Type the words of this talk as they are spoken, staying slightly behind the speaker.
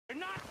You're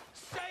not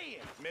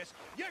saying, miss.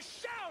 You're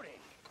shouting.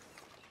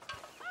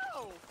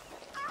 Oh,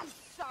 I'm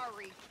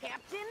sorry,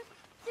 Captain.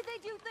 Did they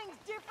do things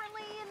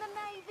differently in the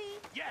Navy?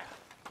 Yeah,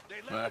 they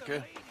let the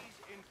Micah? ladies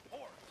in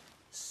port.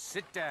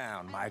 Sit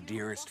down, my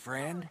dearest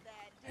friend,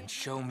 and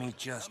show me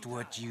just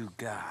what you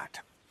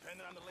got.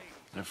 Depending on the ladies.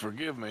 And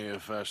forgive me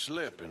if I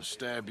slip and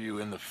stab you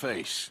in the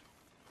face.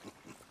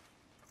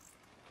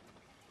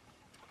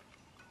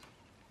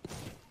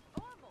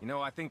 You know,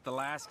 I think the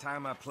last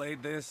time I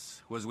played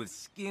this was with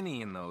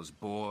Skinny and those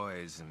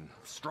boys and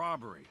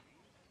Strawberry.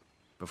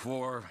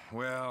 Before,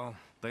 well,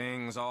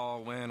 things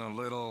all went a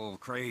little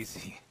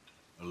crazy.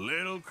 A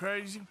little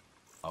crazy?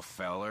 A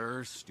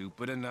feller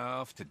stupid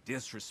enough to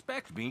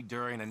disrespect me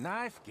during a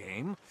knife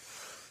game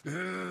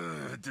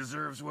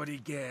deserves what he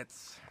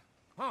gets.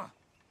 Huh.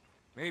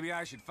 Maybe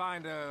I should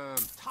find a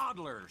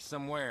toddler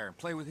somewhere and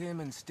play with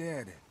him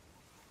instead.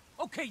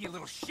 Okay, you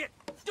little shit,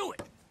 do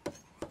it!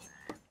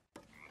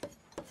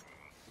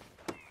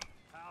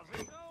 How's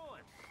it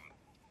going?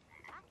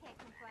 I can't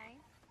complain.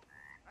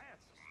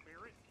 That's the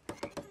spirit.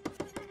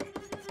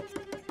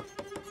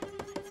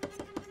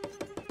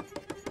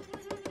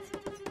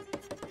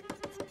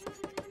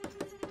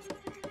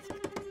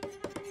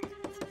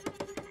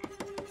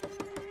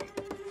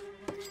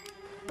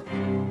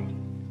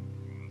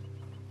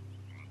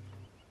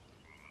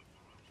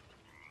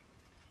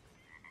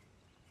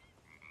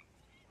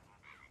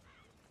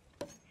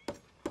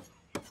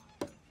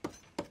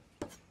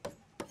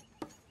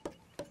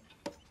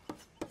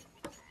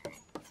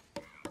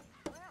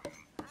 Well,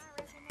 I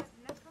reckon that's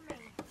enough for me.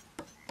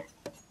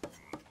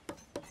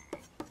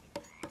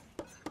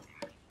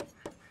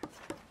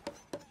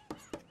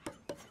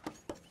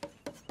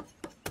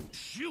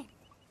 Shoot!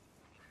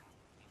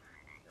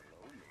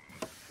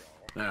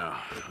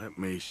 Now, let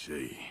me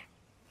see.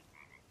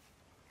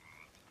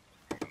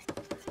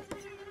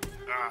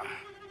 Ah.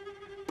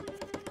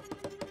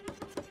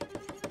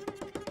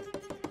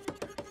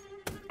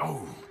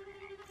 Oh.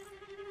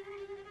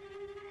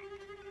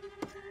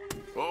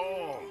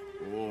 Oh.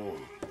 Oh.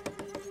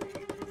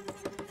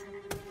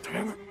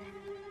 Damn it.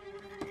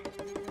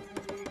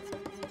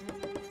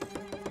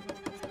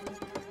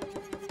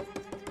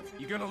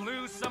 You gonna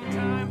lose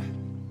sometime?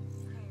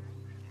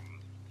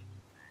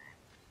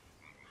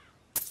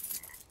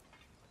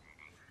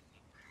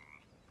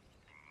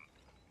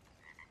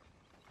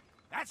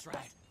 That's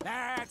right.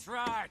 That's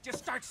right. Just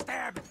start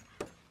stabbing.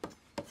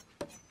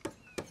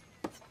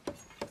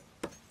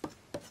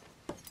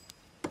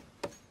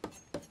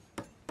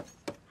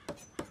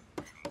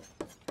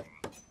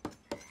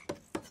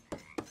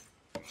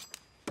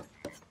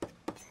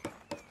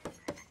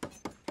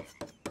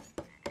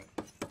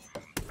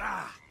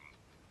 Ah!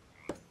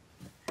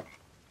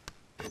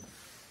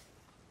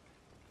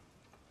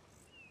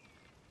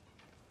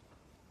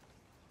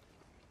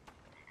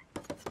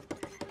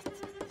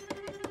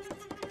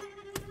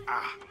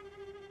 Ah.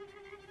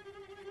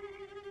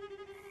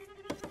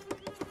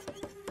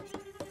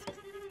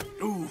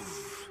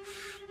 Oof.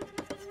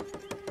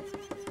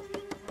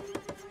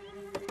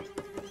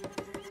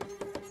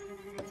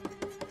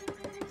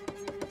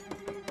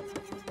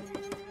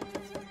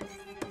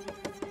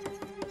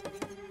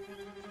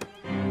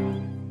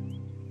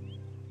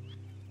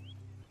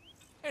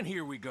 And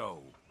here we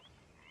go.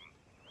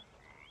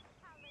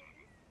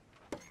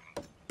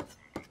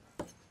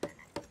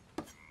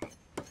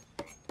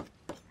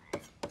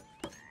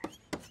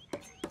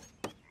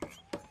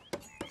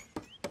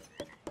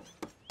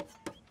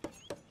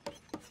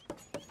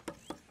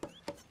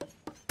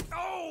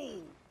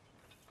 Oh!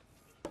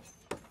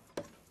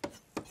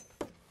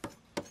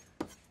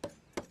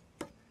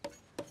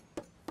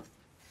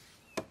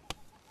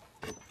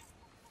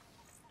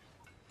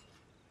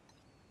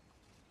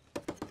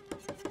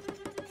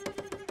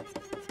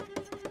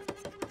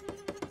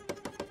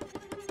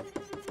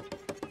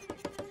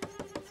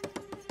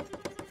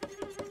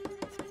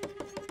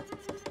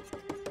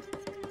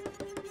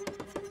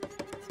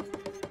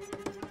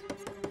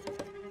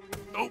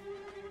 Oh.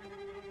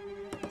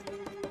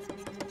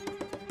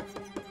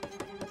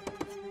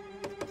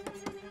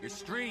 Your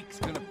streak's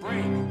gonna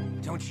break.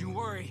 Don't you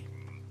worry.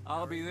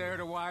 I'll be there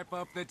to wipe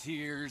up the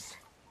tears.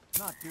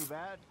 Not too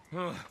bad.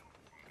 Huh.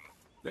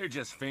 They're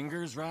just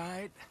fingers,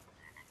 right?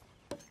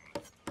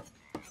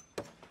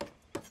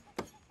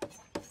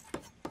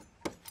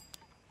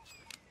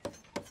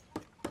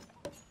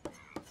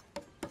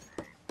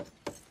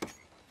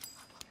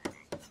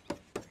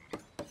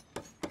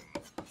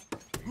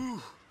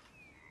 Whew.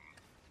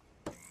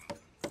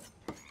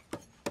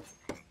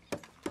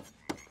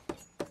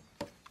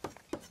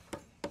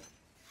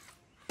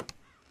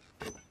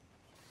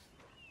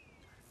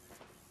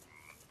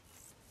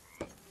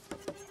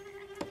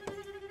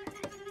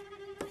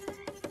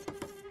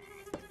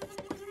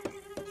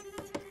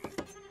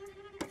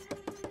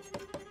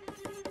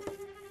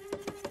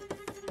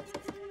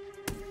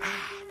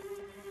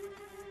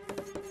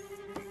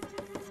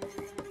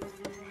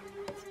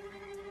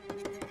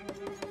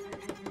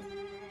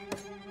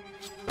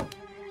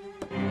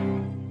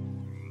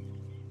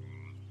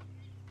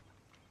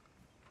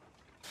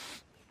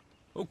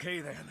 Okay,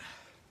 then.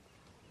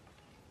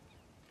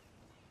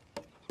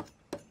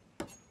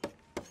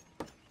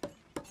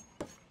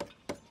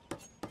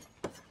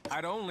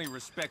 I'd only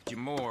respect you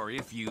more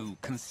if you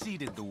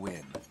conceded the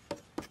win.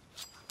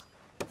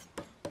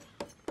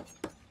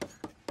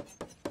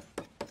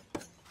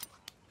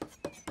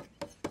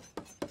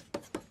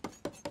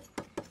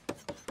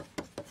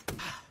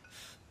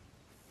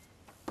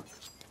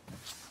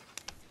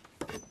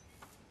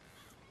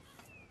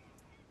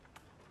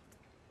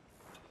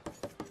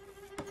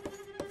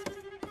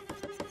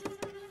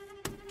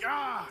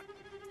 God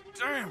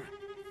damn it!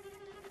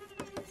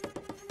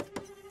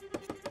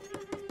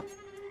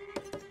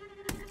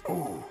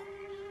 Oh.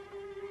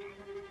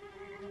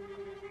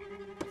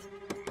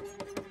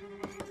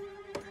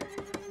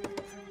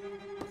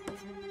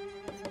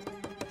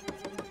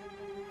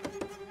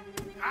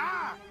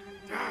 Ah!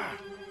 Ah!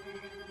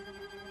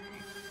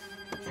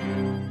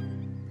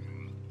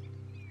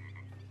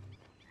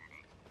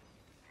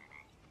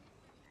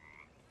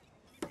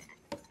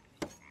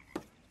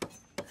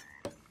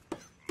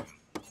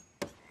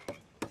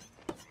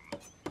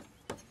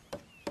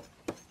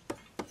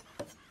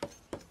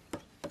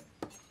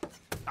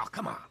 Oh,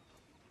 come on.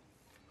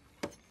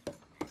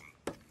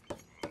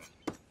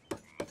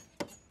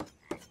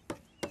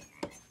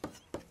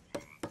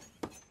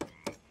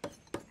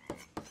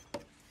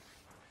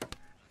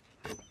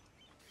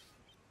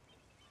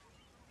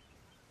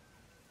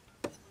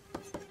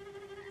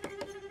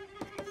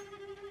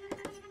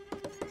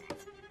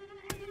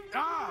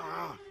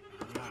 Ah!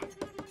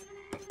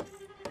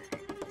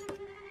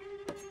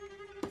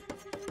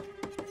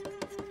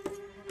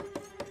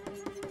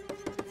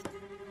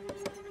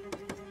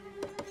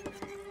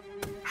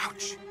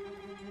 Ouch!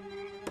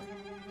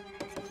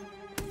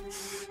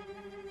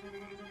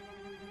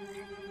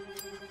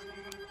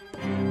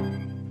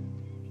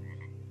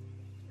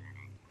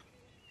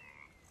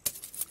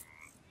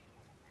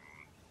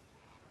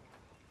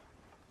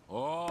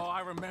 Oh,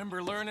 I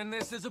remember learning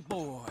this as a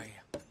boy.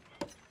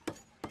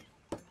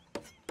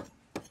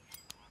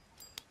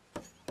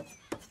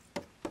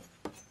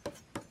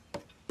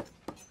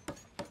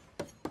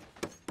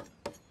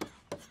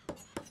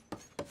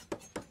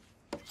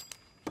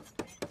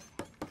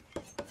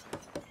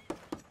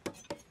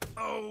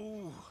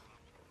 Oh!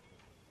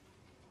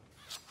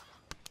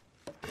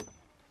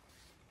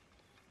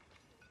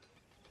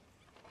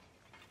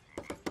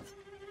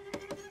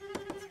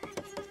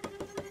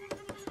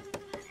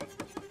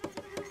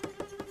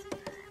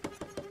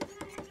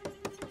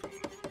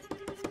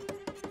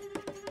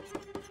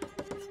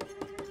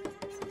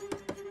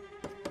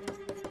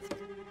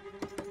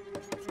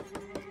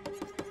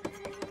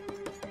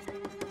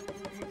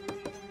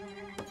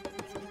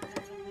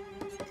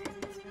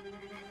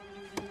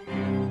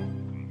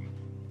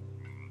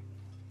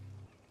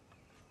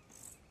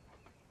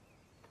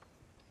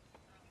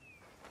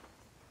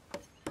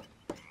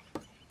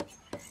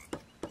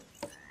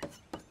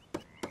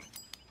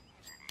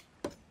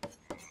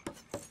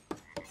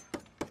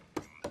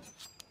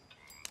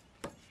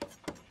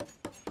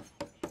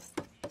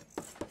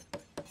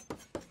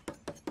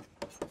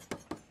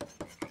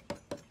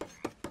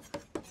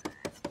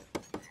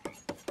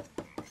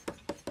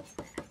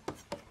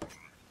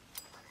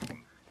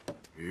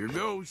 Here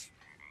goes.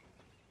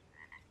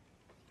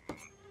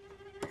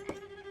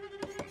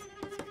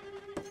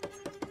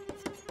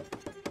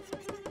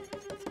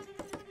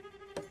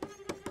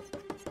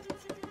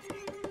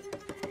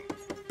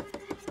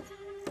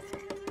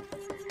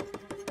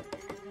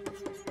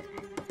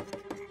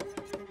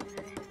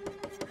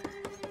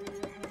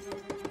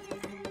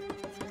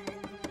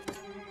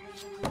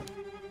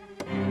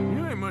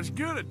 You ain't much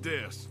good at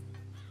this.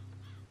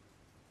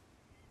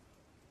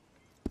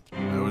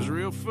 That was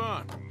real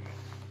fun.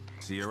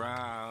 See you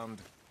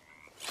around.